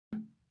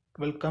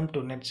Welcome to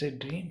NetSet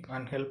Dream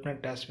and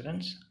HelpNet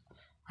Aspirants.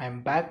 I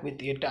am back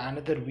with yet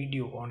another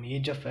video on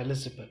Age of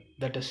Elizabeth,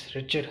 that is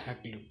Richard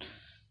Hacylut.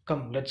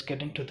 Come, let's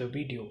get into the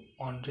video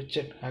on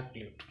Richard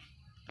Hacylut.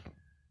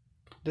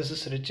 This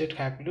is Richard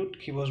Hacylut.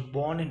 He was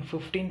born in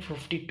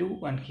 1552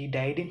 and he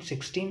died in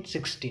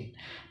 1616.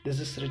 This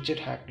is Richard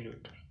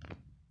Hacylut.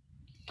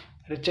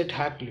 Richard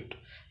Hacylut.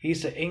 He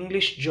is an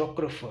English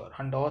geographer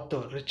and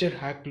author. Richard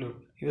Hacylut.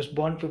 He was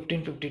born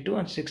 1552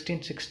 and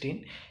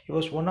 1616. He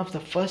was one of the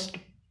first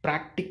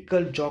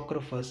practical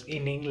geographers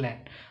in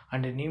England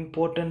and an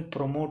important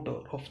promoter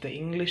of the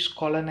English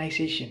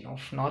colonization of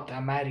North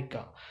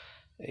America.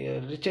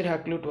 Richard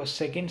Hacylut was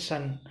second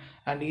son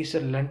and he is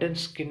a London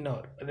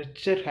Skinner.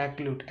 Richard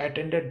Hacylut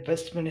attended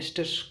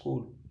Westminster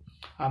School.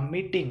 A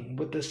meeting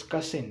with his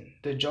cousin,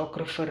 the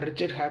geographer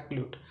Richard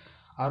Hacylut,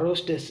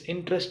 aroused his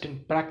interest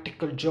in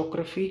practical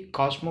geography,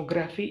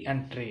 cosmography,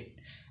 and trade.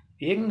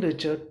 Young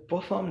Richard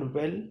performed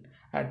well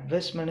at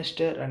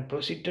Westminster and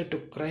proceeded to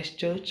Christ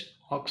Church,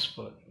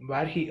 Oxford,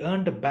 where he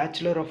earned a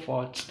Bachelor of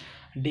Arts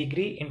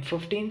degree in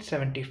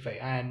 1575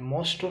 and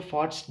Master of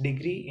Arts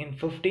degree in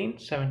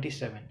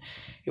 1577.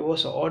 He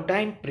was an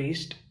ordained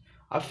priest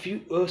a few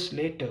years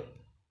later.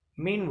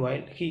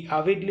 Meanwhile, he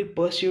avidly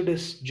pursued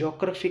his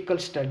geographical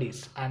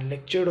studies and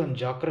lectured on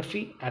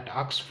geography at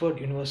Oxford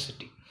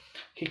University.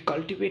 He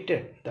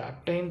cultivated the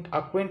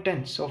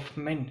acquaintance of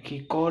men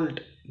he called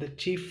the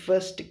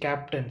chiefest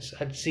captains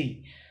at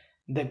sea,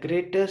 the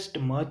greatest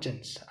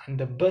merchants, and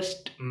the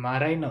best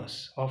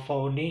mariners of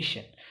our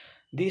nation.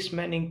 These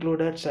men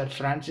included Sir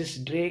Francis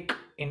Drake.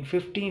 In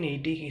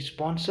 1580, he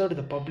sponsored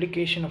the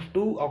publication of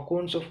two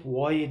accounts of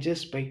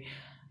voyages by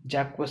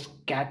Jacques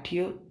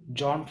Cartier,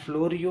 John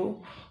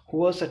Florio, who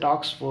was at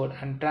Oxford,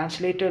 and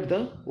translated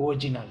the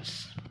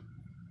originals.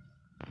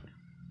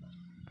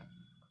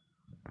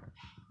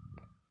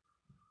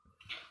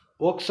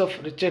 Works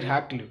of Richard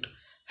Hacylut.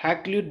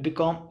 Hacylut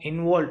became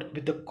involved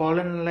with the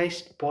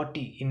colonialist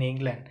party in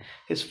England.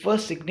 His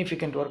first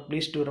significant work,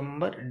 please to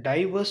remember,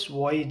 Diverse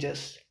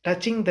Voyages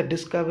Touching the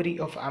Discovery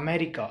of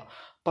America,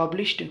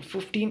 published in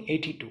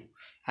 1582,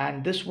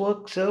 and this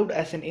work served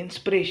as an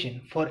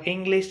inspiration for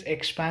English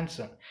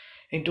expansion.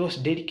 It was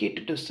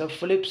dedicated to Sir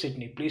Philip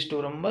Sidney. Please to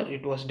remember,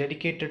 it was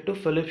dedicated to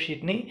Philip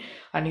Sidney,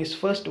 and his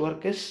first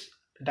work is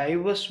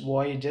Diverse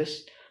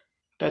Voyages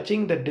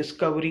Touching the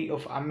Discovery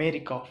of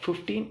America,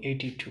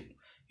 1582.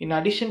 In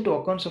addition to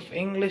accounts of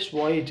English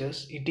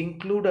voyages, it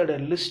included a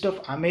list of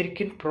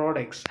American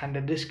products and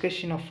a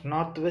discussion of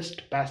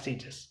Northwest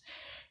passages.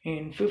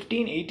 In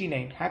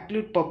 1589,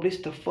 Hacylut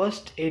published the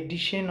first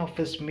edition of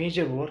his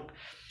major work,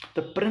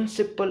 The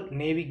Principal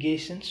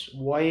Navigations,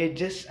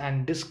 Voyages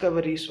and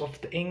Discoveries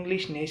of the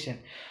English Nation,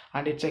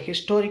 and it's a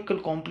historical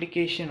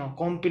compilation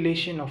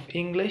of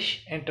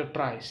English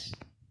enterprise.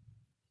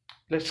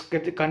 Let's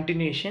get the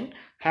continuation.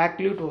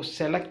 Hacylut was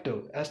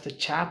selected as the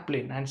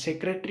chaplain and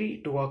secretary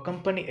to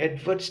accompany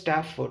Edward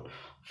Stafford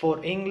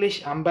for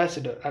English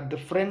ambassador at the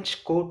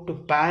French court to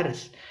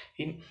Paris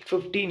in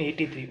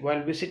 1583.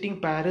 While visiting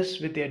Paris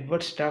with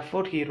Edward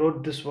Stafford, he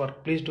wrote this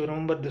work. Please do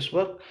remember this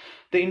work.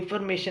 The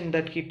information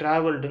that he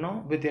traveled,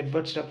 with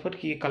Edward Stafford,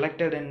 he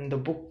collected in the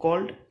book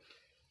called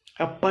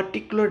A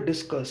Particular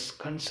Discourse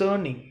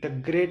Concerning the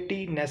Great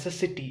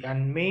Necessity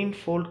and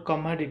Manifold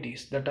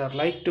Commodities that are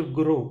like to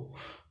grow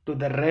to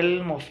the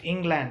realm of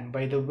England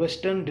by the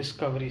Western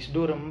Discoveries.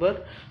 Do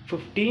remember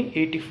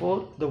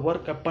 1584, the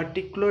work A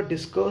Particular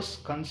Discourse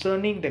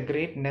Concerning the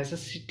Great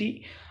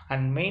Necessity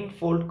and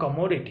Manifold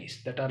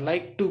Commodities that are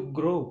like to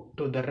grow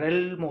to the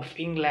realm of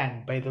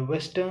England by the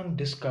Western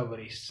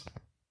Discoveries.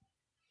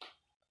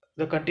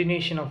 The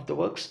continuation of the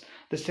works.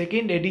 The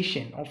second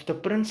edition of the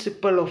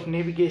Principle of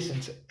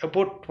Navigations,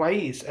 about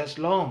twice as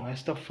long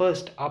as the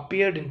first,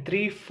 appeared in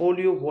 3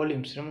 folio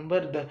volumes.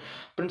 Remember, the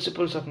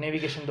Principles of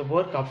Navigation, the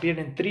work appeared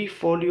in 3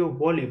 folio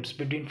volumes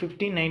between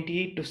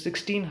 1598 to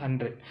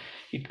 1600.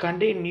 It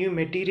contained new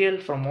material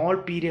from all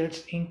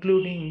periods,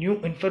 including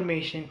new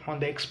information on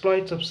the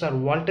exploits of Sir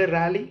Walter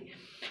Raleigh.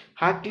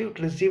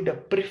 Hacylut received a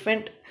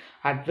preferment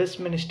at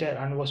Westminster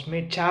and was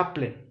made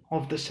chaplain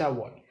of the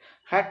Savoy.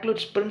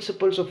 Hacylet's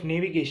Principles of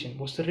Navigation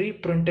was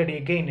reprinted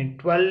again in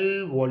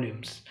 12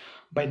 volumes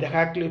by the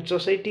Hacylut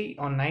Society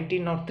on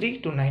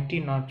 1903 to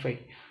 1905.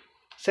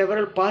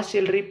 Several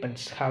partial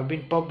reprints have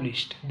been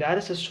published. There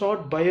is a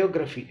short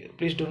biography.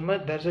 Please do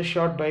remember, there is a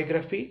short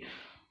biography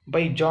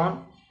by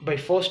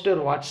Foster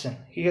Watson.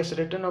 He has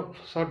written a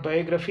short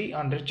biography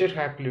on Richard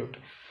Hacylut.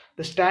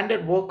 The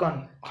standard work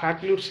on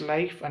Hacylet's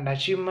life and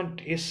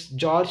achievement is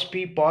George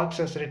P. Parks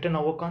has written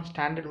a work on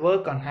standard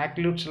work on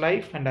Hacylet's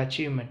life and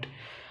achievement.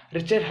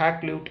 Richard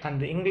Hacylut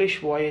and the English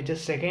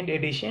Voyages, 2nd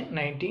edition,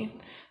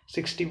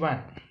 1961.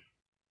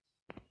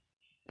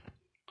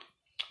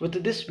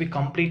 With this, we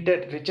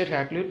completed Richard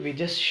Hacylut. We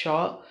just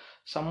saw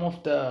some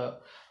of the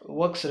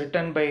works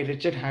written by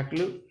Richard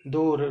Hacylut.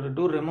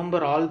 Do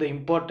remember all the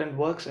important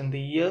works and the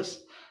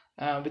years.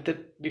 With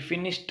it, we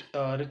finished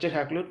Richard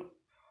Hacylut.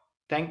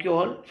 Thank you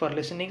all for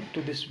listening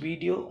to this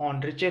video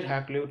on Richard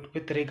Hacylut.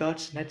 With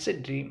regards,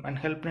 NetSet Dream and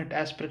HelpNet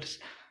Aspirants.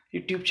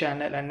 YouTube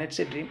channel and Let's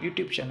Say Dream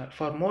YouTube channel.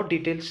 For more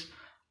details,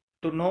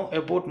 to know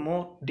about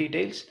more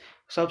details,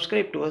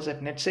 subscribe to us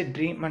at Let's Say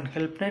Dream and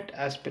HelpNet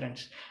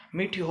Aspirants.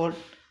 Meet you all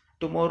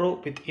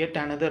tomorrow with yet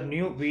another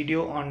new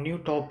video on new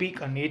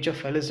topic on Age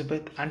of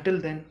Elizabeth. Until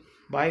then,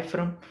 bye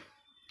from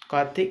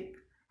Karthik,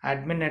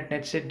 admin at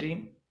Let's Say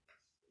Dream.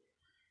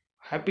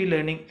 Happy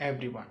learning,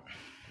 everyone.